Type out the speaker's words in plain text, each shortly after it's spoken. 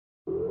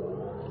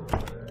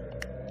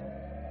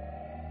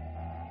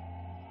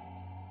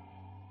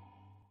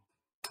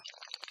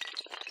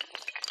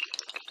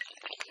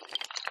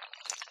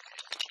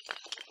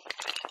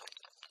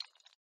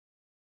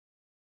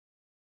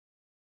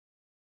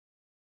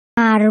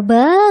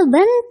Marbel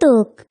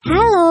bentuk.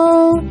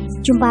 Halo,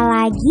 jumpa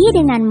lagi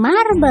dengan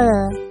Marbel.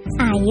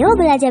 Ayo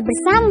belajar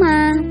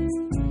bersama.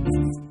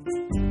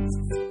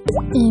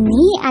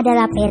 Ini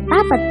adalah peta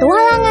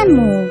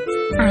petualanganmu.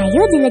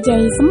 Ayo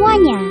jelajahi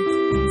semuanya.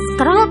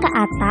 Scroll ke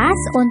atas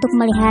untuk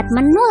melihat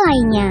menu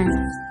lainnya.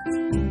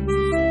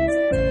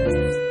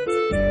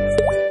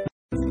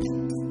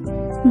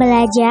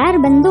 Belajar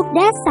bentuk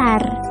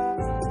dasar.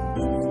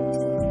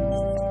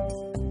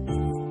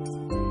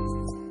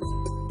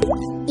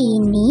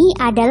 Ini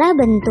adalah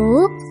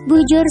bentuk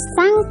bujur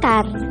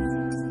sangkar.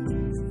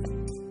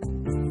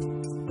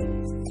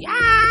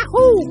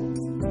 Yahoo!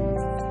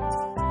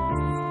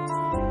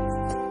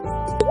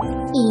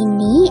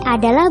 Ini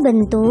adalah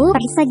bentuk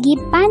persegi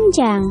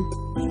panjang.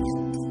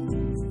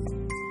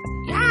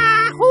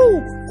 Yahoo!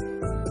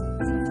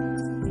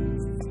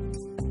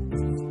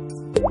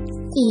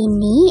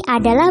 Ini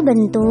adalah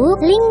bentuk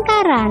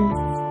lingkaran.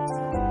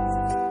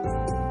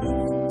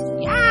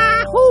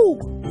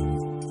 Yahoo!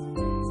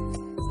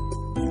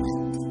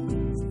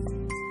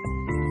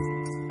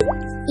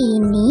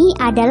 Ini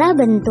adalah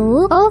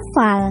bentuk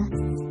oval.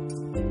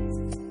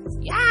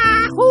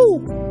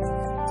 Yahoo!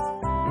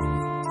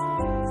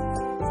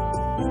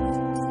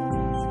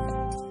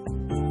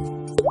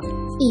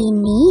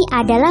 Ini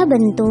adalah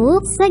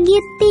bentuk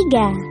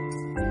segitiga.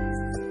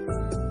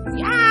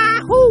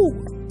 Yahoo!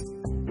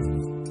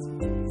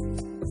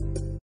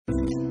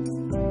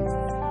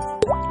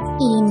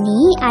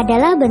 Ini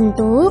adalah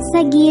bentuk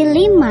segi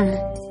lima.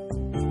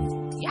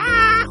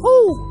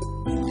 Yahoo!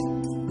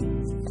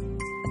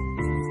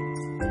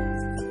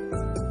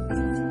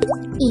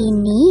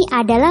 Ini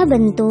adalah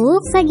bentuk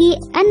segi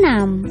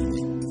enam.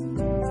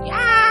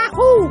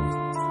 Yahoo!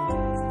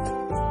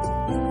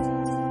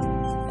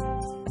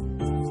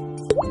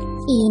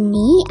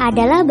 Ini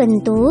adalah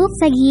bentuk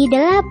segi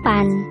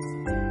delapan.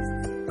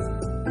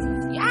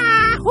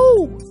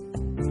 Yahoo!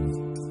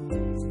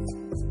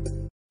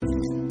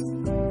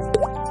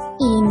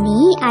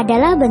 Ini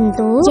adalah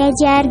bentuk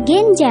jajar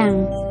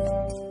genjang.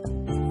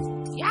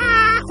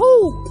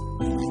 Yahoo!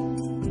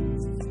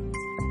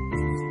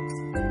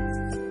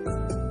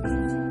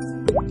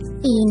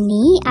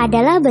 Ini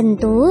adalah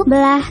bentuk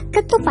belah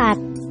ketupat.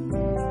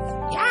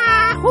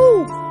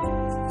 Yahoo!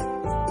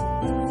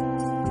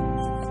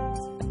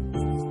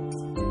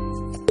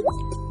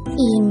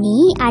 Ini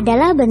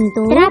adalah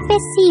bentuk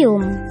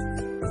trapesium.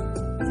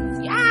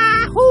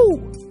 Yahoo!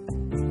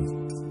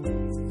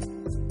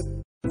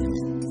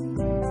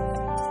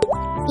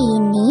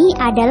 Ini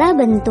adalah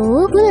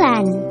bentuk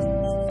bulan.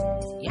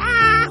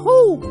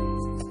 Yahoo!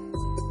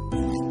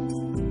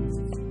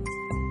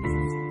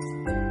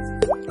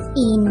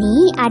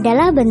 Ini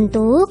adalah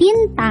bentuk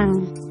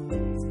bintang.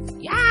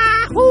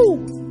 Yahoo!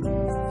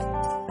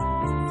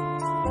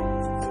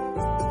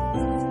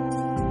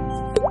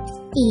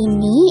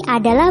 Ini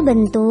adalah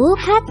bentuk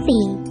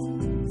hati.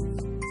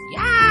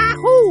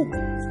 Yahoo!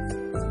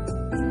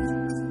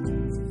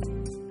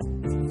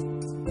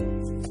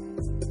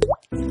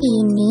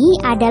 Ini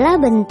adalah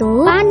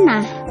bentuk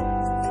panah.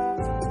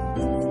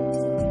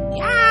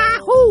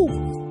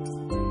 Yahoo!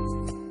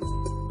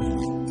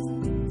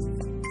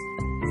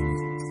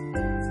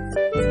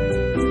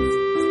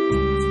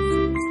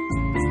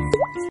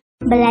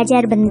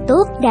 Belajar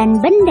bentuk dan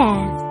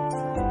benda.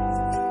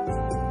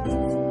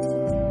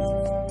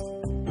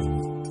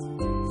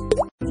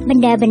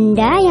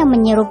 Benda-benda yang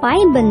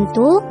menyerupai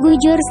bentuk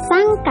bujur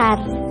sangkar.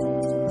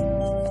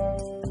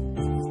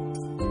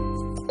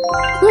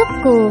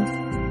 Buku,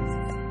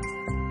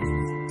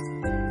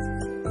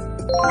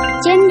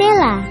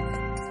 jendela,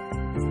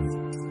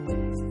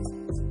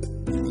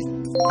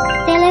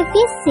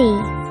 televisi,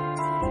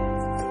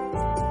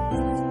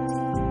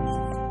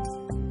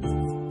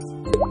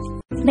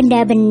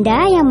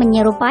 benda-benda yang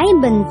menyerupai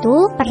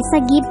bentuk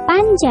persegi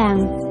panjang.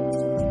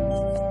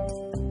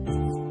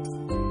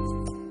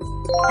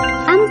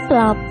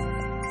 Amplop,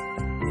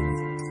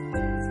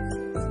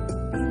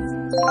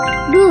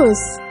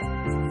 dus,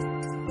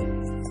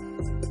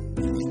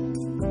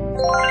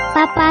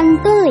 papan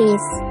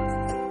tulis.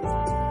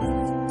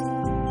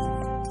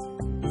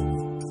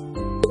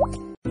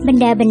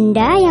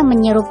 Benda-benda yang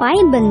menyerupai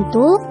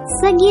bentuk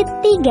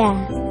segitiga.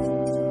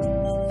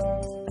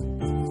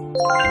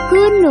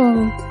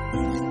 Gunung,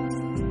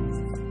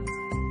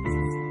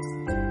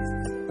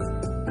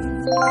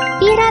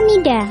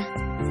 piramida,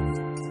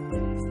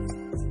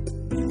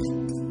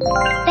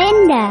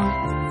 tenda,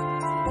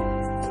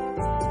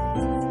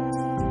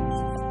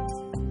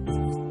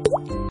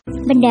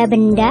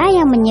 benda-benda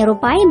yang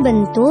menyerupai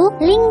bentuk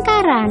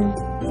lingkaran.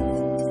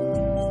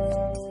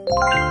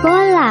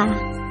 Bola,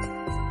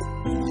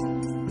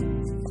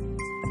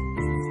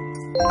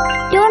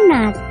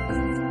 donat,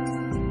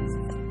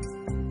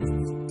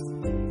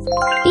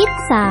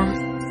 pizza.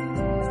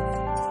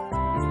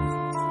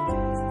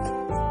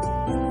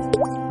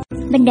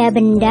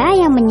 Benda-benda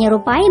yang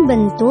menyerupai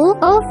bentuk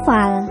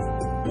oval.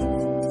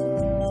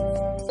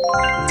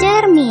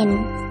 Cermin,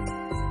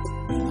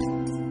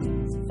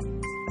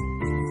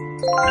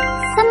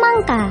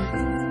 semangka,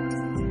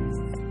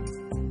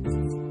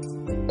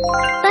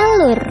 telur,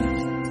 telur.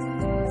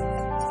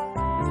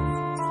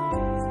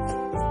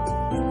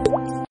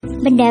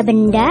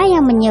 Benda-benda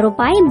yang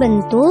menyerupai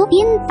bentuk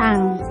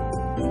bintang.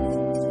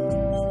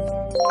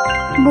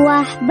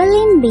 Buah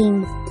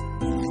belimbing.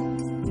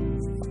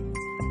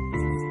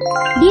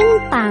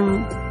 Bintang.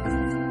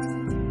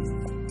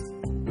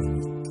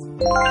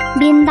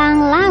 Bintang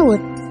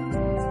laut.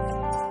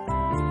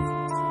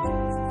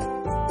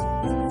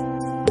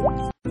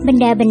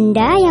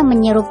 Benda-benda yang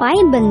menyerupai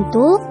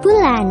bentuk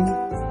bulan.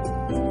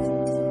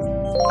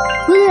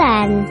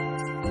 Bulan.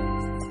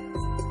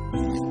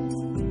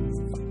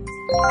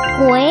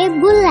 Kue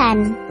bulan.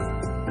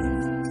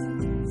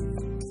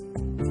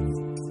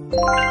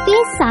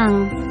 Pisang.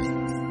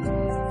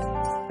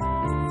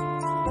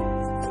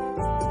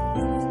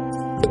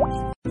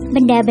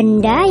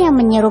 Benda-benda yang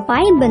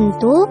menyerupai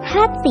bentuk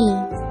hati.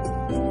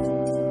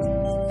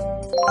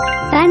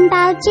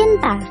 Bantal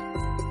cinta.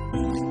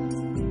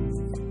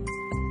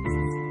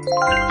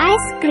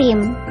 Es krim.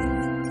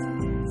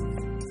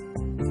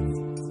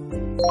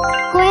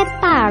 Kue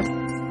tart.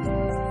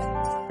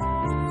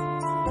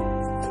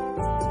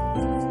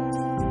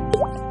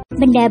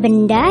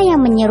 Benda-benda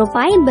yang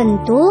menyerupai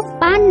bentuk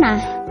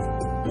panah.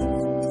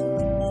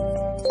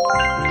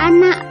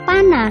 Anak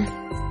panah.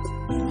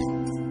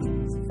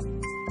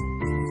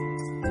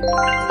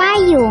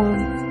 Payung.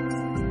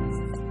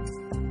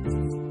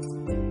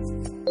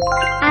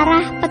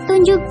 Arah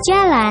petunjuk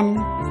jalan.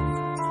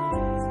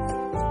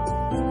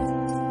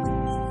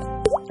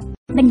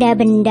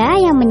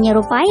 Benda-benda yang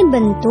menyerupai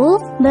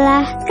bentuk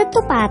belah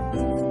ketupat.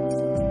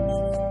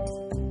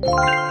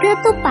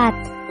 Ketupat.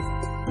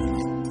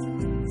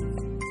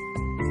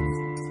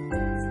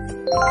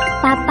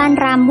 Papan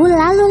rambu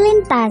lalu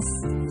lintas.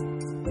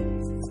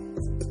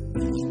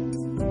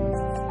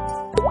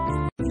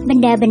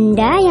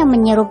 Benda-benda yang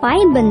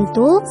menyerupai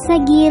bentuk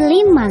segi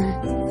lima.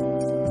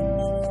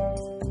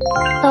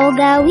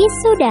 Toga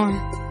wisuda.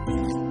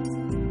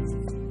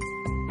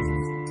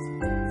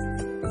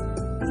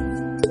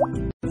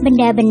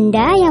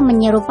 Benda-benda yang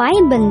menyerupai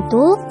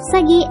bentuk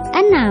segi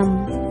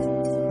enam.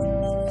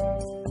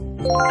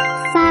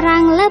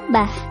 Sarang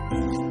lebah.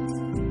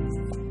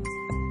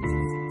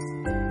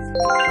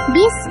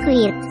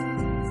 Biskuit.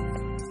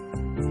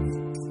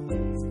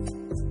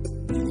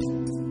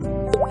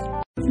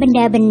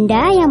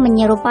 Benda-benda yang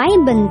menyerupai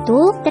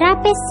bentuk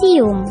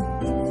trapesium.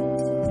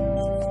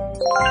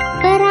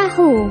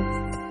 Perahu.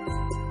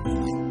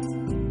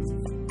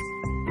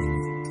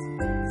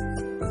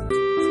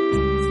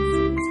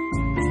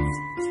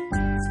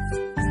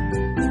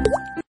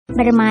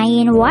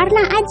 Bermain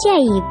warna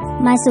ajaib.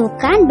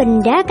 Masukkan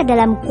benda ke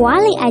dalam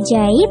kuali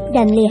ajaib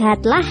dan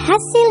lihatlah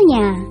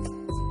hasilnya.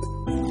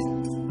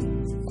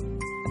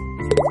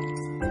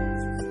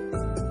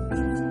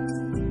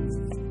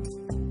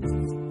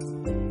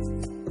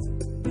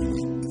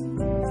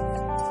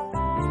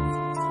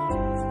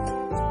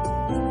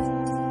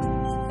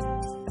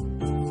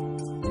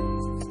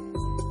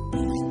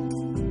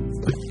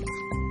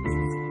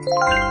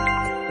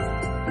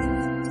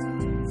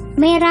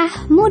 Merah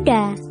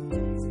muda.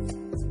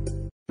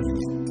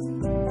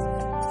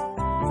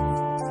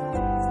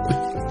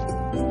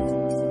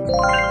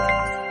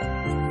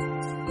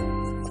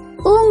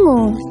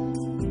 Ungu.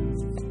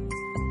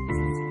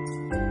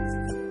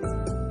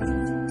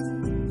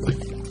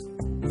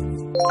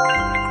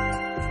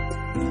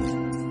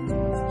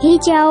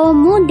 Hijau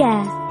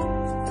muda.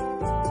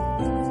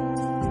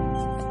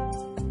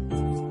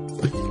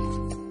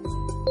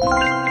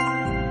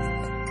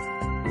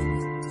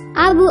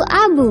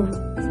 Abu-abu.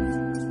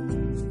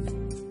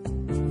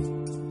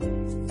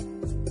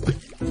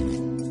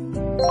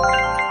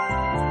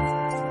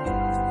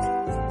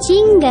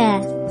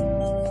 Jingga.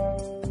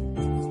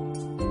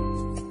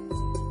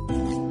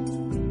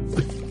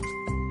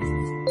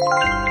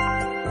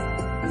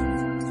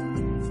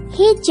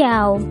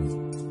 Hijau.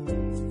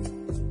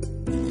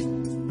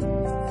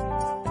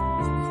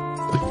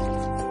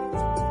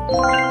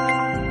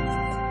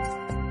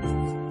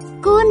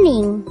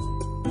 Kuning.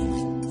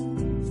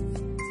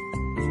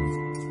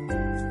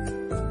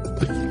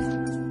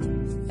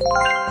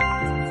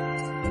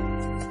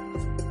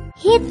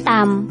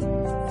 Hitam.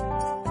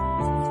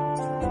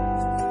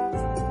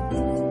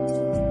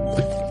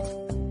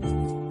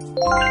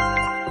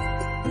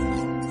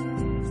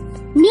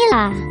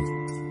 Nila.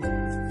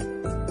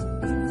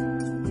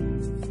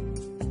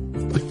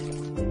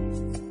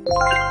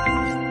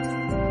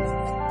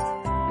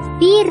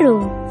 Biru.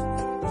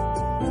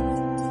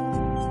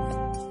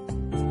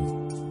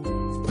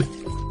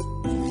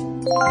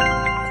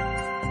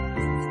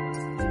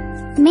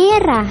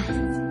 Merah.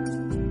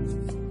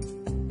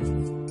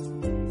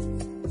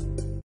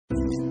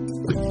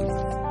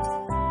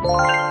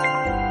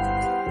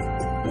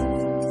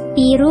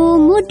 Biru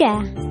muda.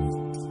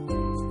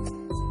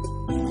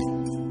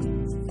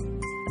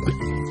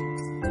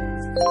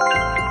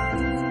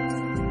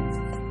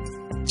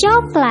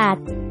 Coklat.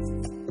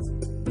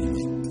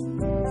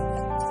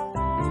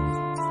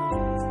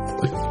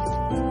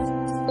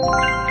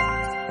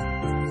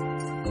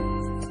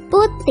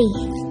 Putih.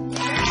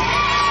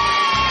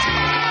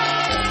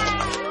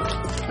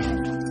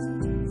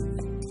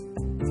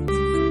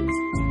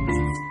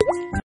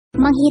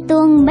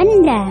 menghitung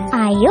benda.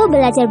 Ayo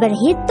belajar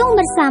berhitung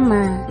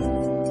bersama.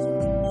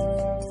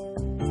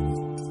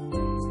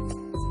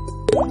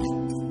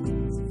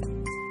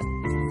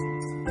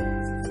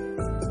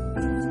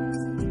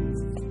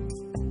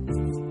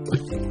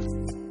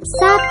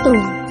 Satu,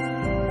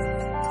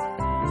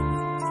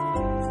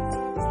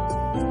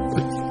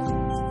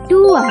 2,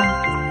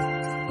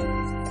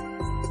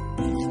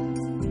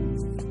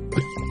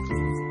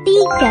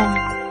 3,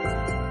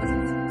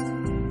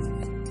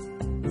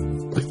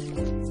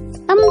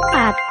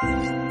 4,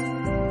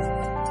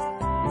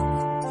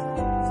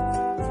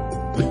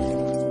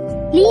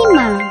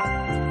 5,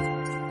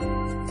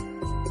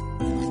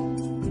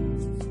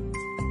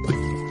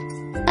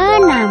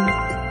 6,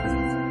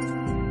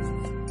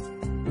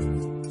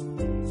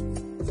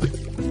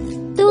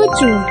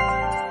 7,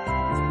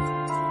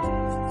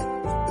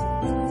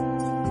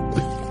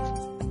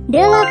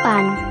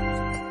 8,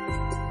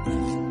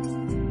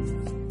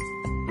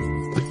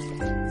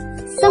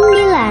 9,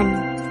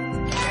 10.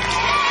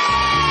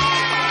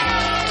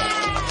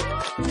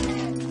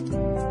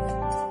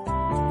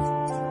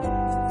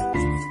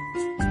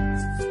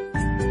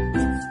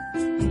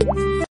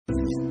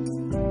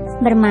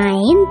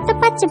 Bermain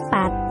tepat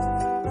cepat.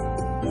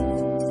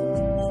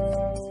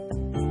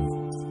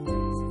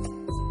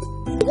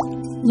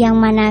 Yang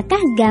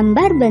manakah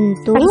gambar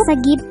bentuk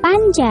persegi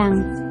panjang?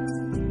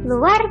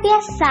 Luar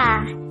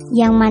biasa.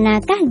 Yang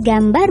manakah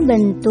gambar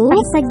bentuk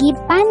persegi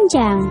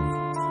panjang?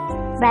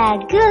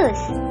 Bagus.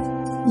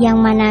 Yang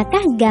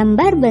manakah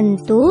gambar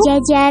bentuk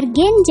jajar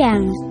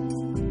genjang?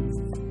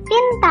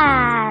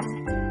 Pintar.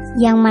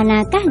 Yang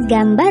manakah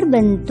gambar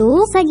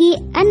bentuk segi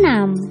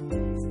 6?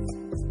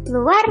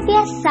 Luar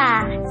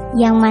biasa.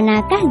 Yang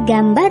manakah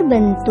gambar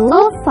bentuk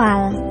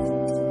oval?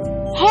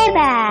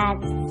 Hebat.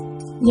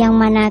 Yang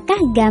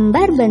manakah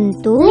gambar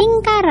bentuk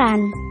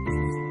lingkaran?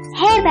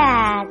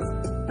 Hebat.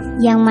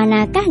 Yang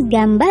manakah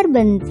gambar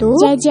bentuk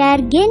jajar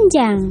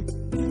genjang?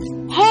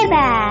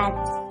 Hebat.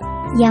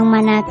 Yang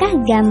manakah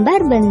gambar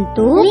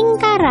bentuk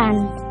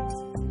lingkaran?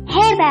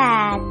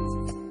 Hebat.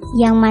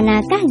 Yang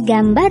manakah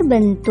gambar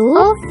bentuk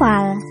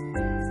oval?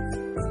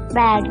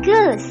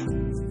 Bagus.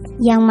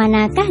 Yang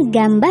manakah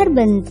gambar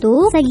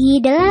bentuk segi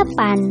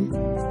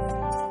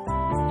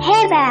 8?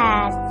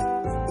 Hebat.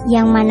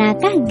 Yang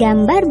manakah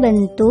gambar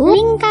bentuk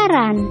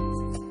lingkaran?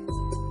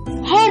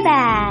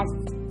 Hebat.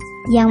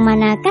 Yang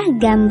manakah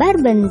gambar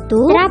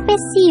bentuk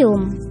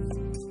trapesium?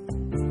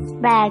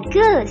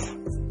 Bagus.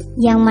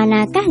 Yang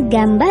manakah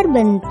gambar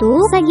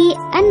bentuk segi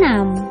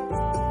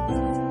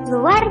 6?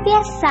 Luar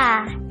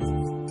biasa.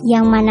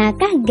 Yang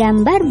manakah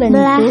gambar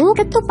bentuk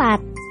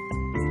ketupat?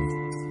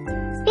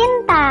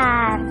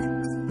 Pintar.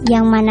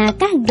 Yang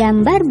manakah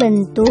gambar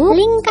bentuk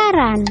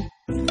lingkaran?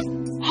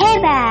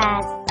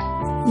 Hebat.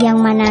 Yang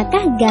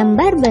manakah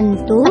gambar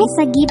bentuk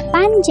persegi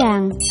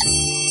panjang?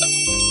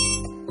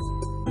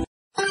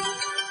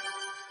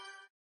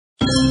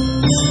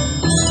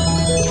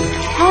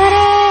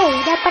 Hore,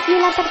 dapat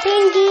nilai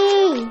tertinggi.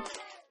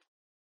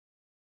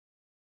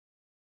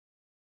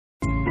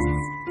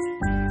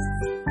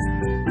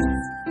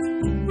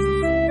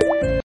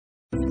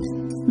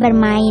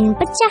 Bermain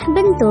pecah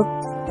bentuk.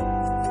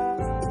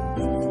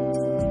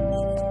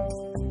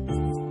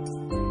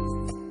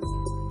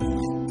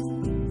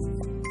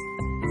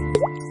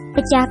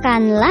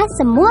 Pecahkanlah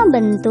semua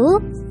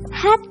bentuk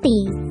hati.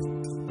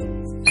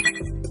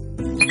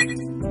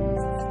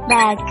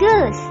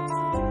 Bagus.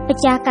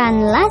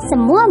 Pecahkanlah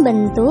semua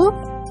bentuk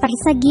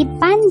persegi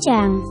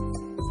panjang.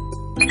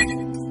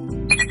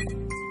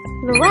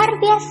 Luar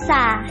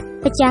biasa.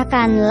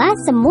 Pecahkanlah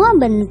semua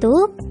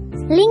bentuk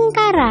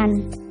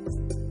lingkaran.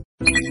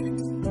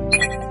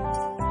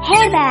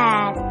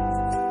 Hebat.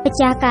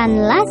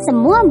 Pecahkanlah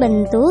semua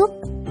bentuk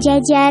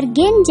jajar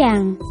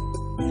genjang.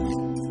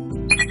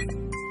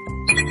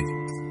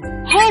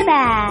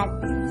 Hebat.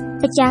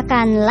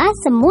 Pecahkanlah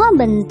semua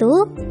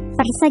bentuk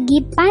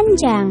persegi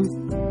panjang.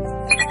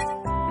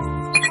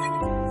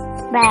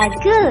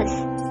 Bagus.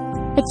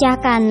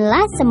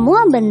 Pecahkanlah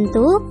semua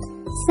bentuk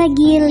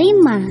segi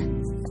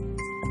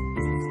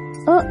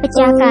 5.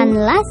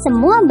 Pecahkanlah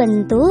semua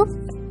bentuk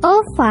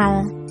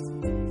oval.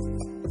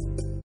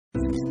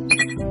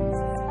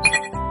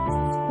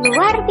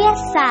 Luar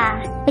biasa.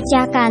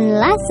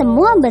 Pecahkanlah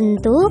semua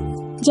bentuk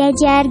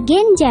jajar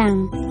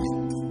genjang.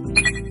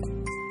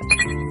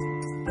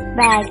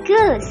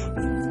 Bagus.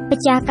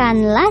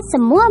 Pecahkanlah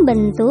semua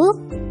bentuk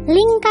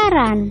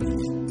lingkaran.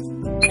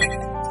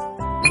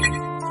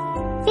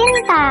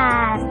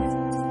 Pintar.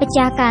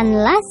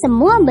 Pecahkanlah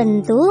semua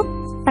bentuk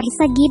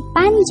persegi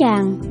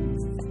panjang.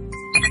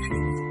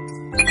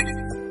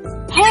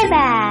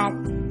 Hebat.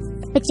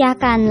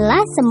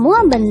 Pecahkanlah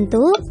semua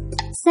bentuk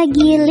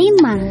segi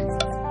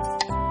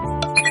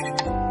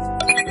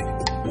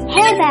 5.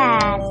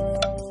 Hebat.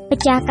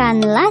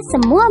 Pecahkanlah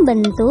semua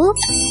bentuk.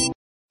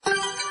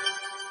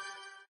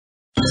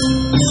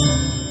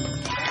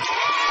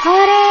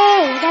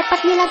 Hore, dapat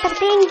nilai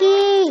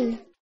tertinggi.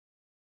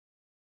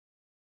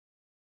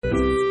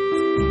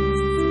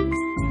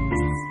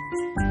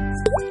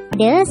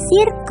 metode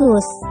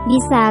sirkus.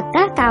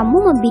 Bisakah kamu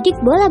membidik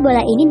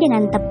bola-bola ini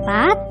dengan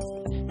tepat?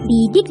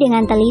 Bidik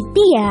dengan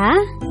teliti ya.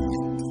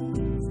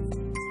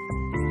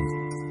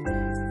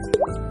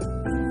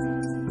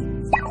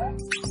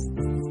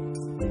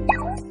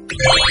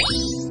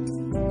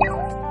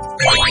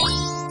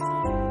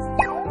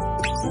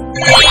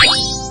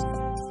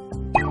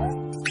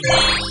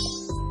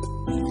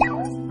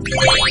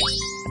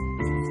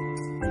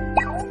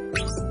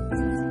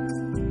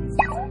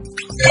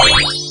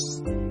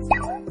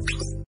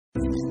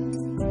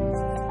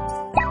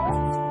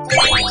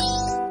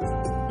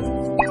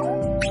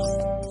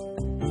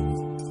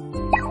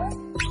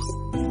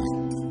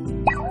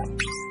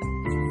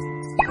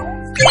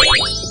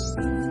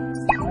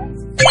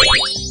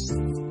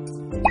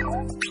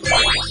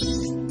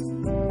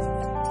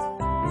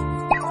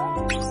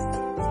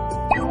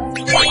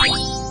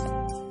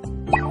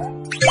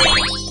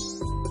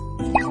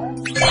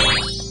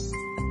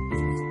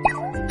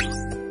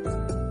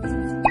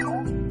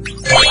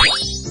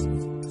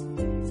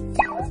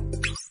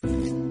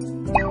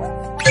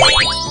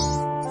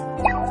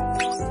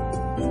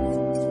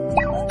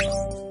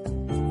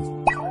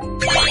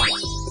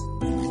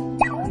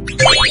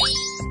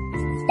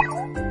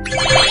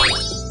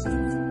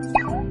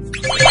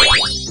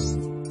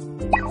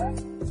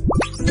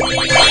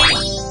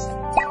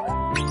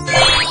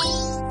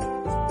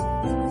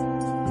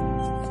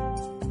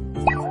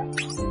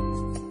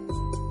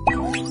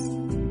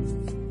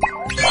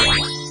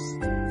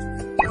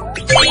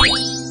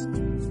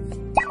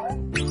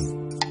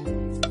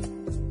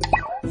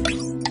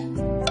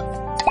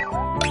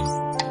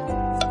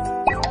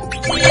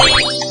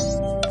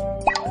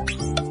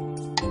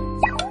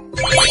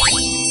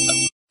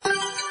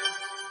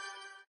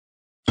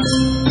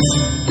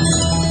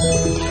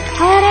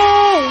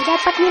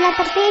 Dapat nilai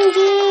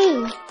tertinggi.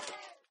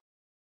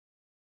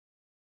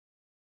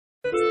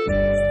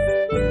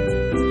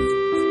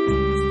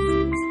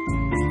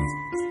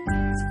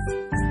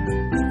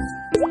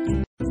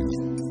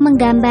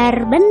 Menggambar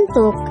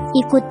bentuk.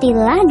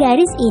 Ikutilah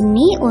garis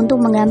ini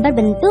untuk menggambar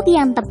bentuk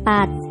yang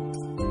tepat.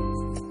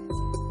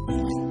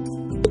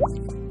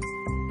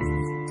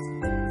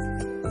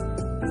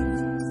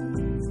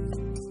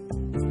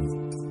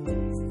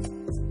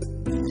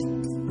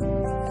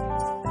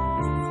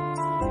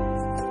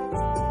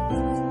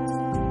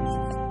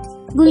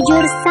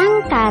 Bujur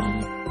sangkar.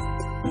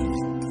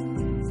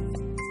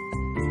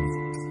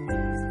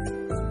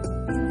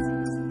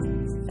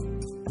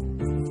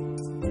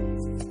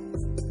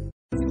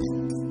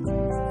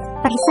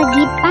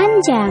 Persegi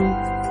panjang.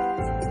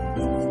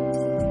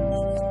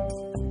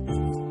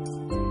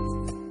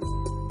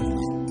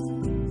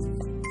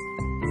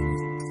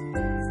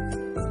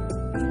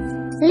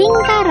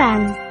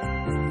 Lingkaran.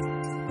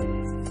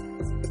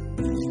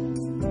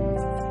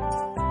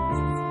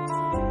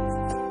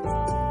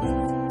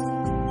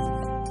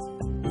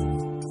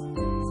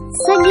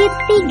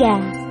 Segitiga.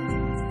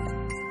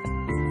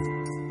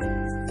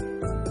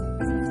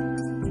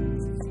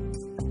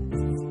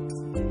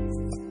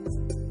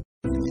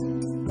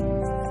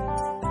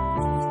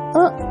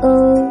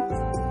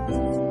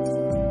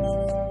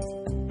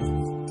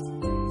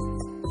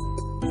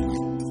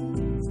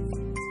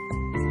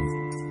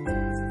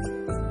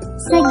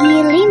 Segi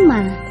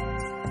lima.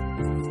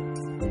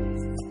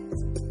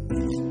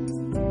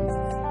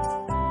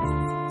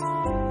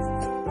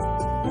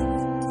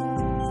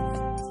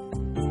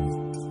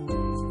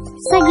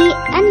 Segi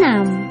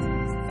enam.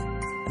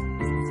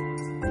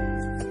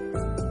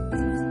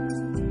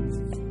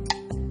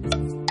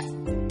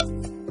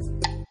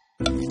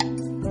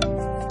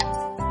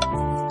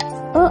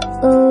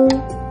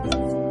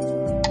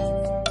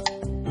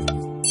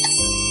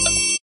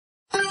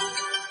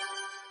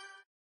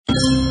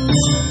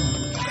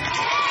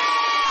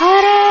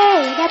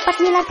 Hore, dapat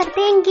nilai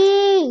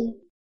tertinggi.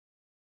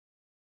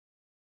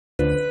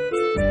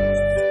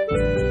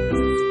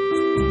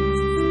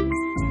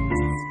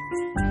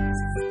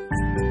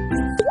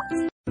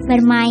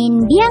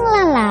 Bermain biang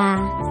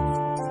lala.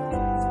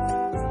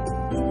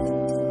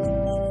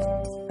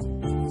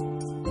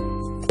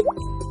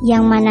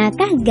 Yang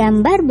manakah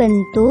gambar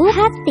bentuk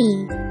hati?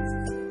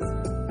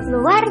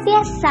 Luar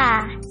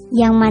biasa.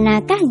 Yang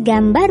manakah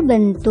gambar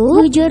bentuk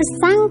bujur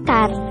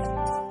sangkar?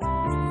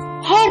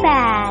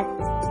 Hebat.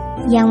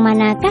 Yang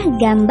manakah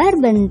gambar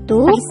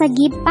bentuk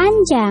persegi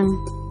panjang?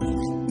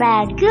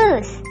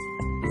 Bagus.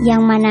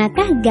 Yang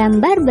manakah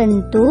gambar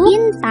bentuk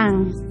bintang?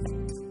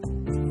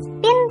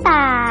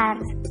 Pintar.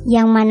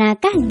 Yang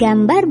manakah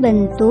gambar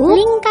bentuk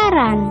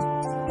lingkaran?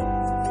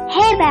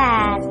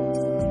 Hebat.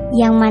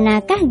 Yang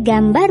manakah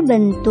gambar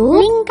bentuk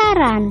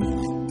lingkaran?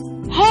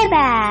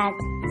 Hebat.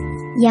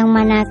 Yang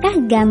manakah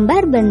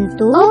gambar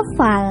bentuk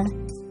oval?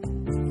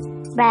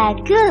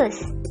 Bagus.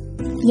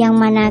 Yang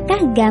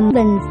manakah gambar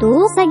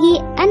bentuk segi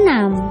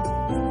enam?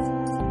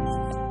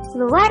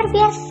 Luar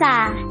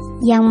biasa.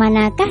 Yang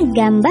manakah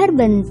gambar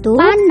bentuk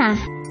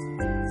panah?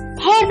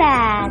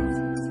 Hebat.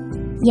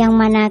 Yang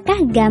manakah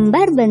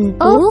gambar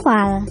bentuk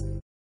oval?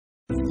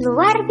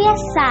 Luar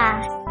biasa.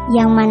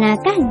 Yang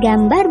manakah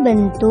gambar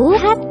bentuk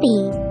hati?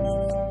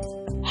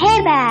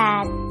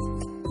 Hebat.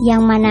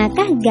 Yang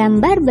manakah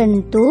gambar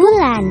bentuk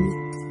bulan?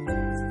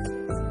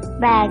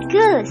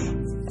 Bagus.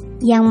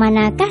 Yang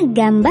manakah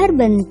gambar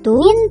bentuk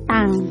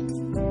bintang?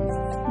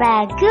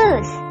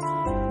 Bagus.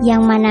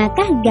 Yang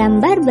manakah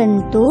gambar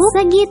bentuk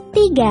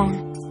segitiga?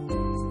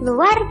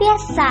 Luar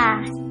biasa.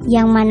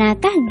 Yang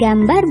manakah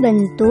gambar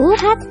bentuk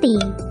hati?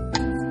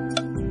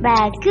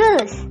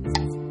 Bagus.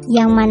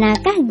 Yang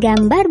manakah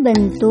gambar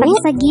bentuk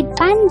persegi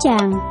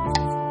panjang?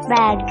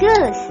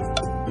 Bagus.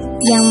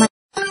 Yang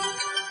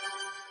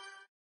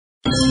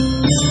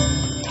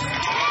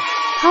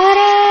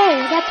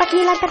Hore, dapat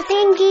nilai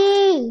tertinggi.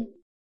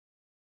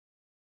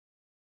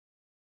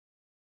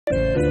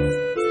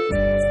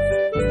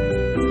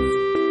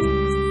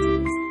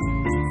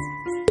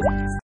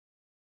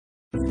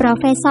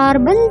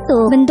 Profesor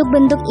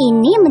bentuk-bentuk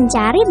ini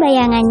mencari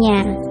bayangannya.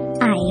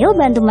 Ayo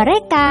bantu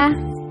mereka.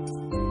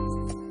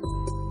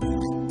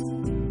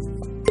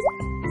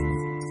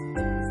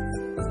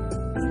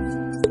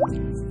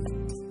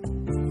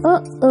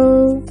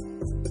 Oh.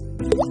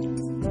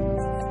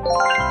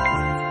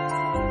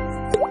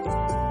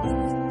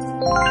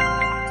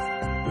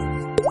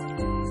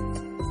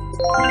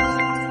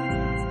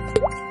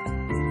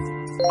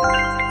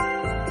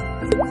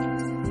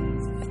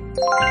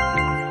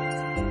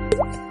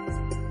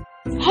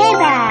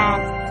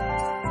 Hebat.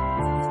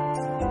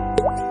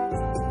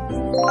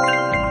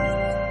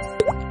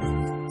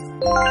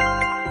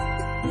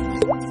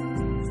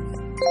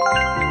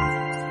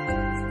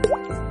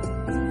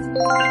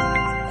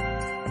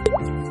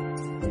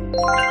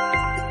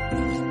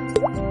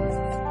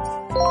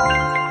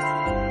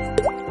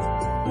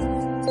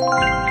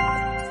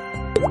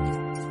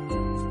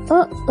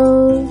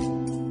 Oh.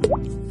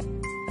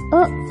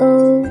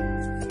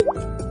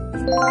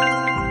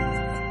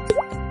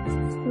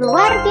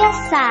 Luar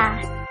biasa.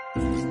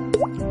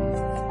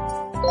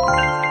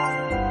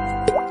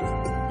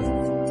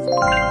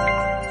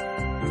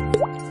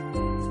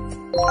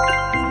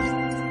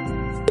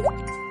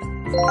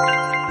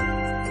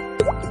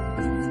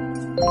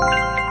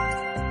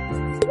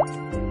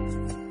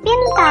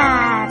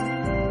 Pintar.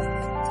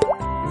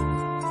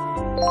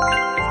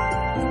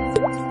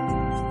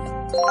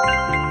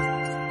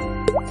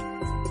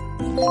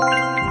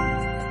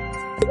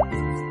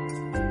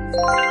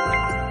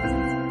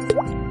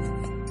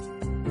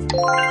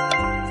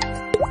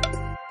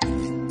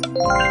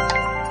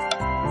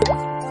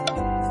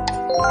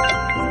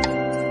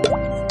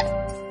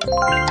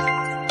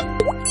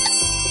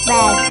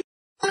 Baik.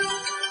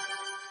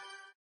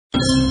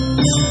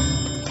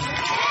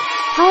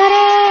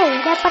 Hore,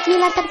 dapat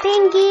nilai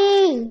tertinggi.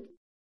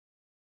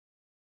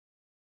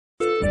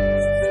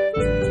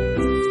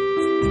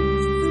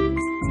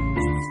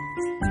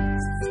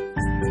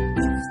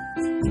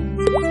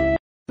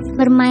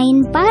 Bermain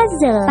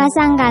puzzle.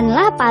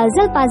 Pasangkanlah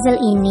puzzle-puzzle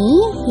ini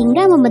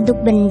hingga membentuk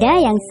benda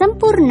yang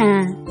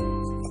sempurna.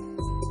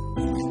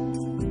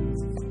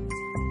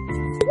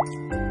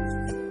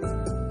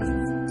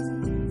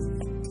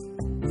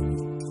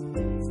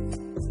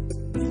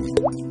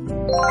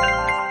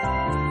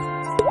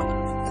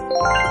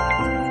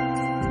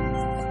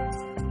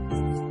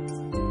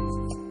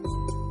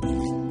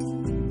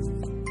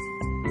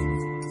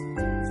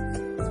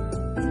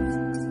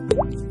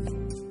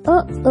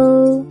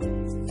 Oh.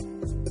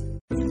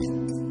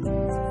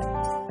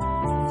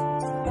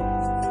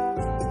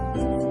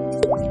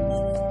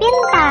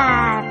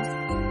 Pintar.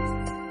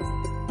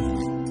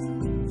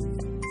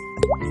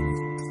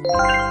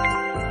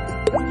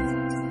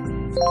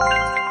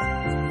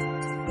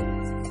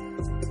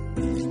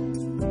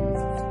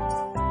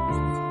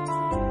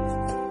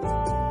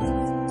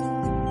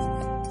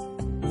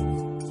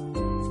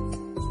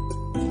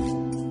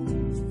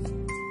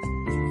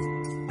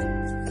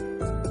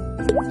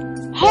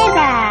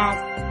 Hebat.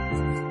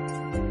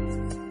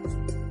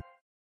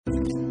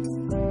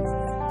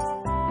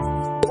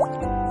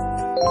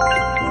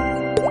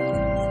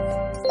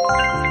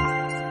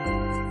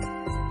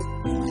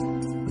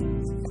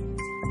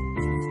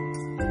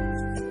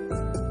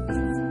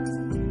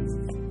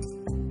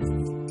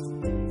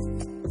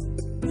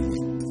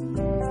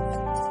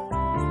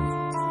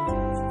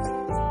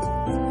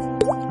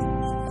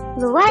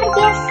 Luar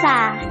biasa.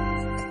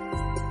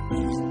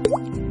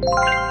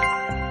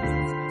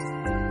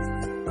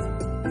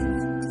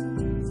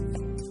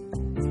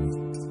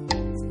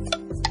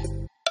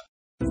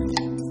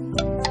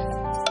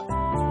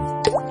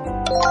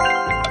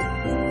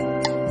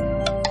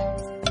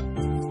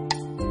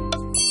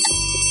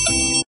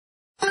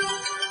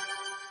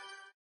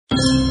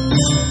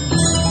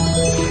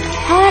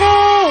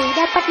 Hore,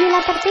 dapat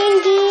nilai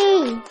tertinggi.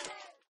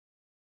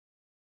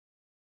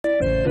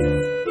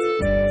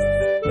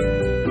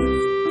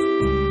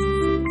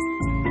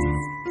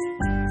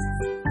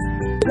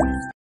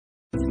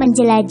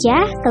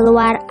 Menjelajah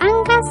keluar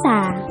angkasa.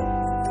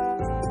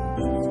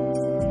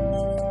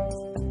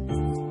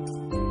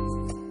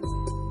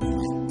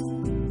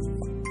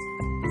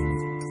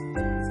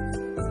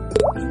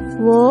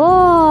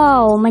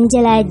 Wow,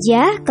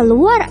 menjelajah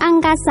keluar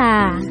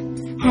angkasa.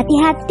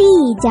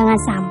 Hati-hati, jangan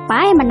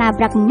sampai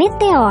menabrak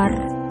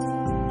meteor.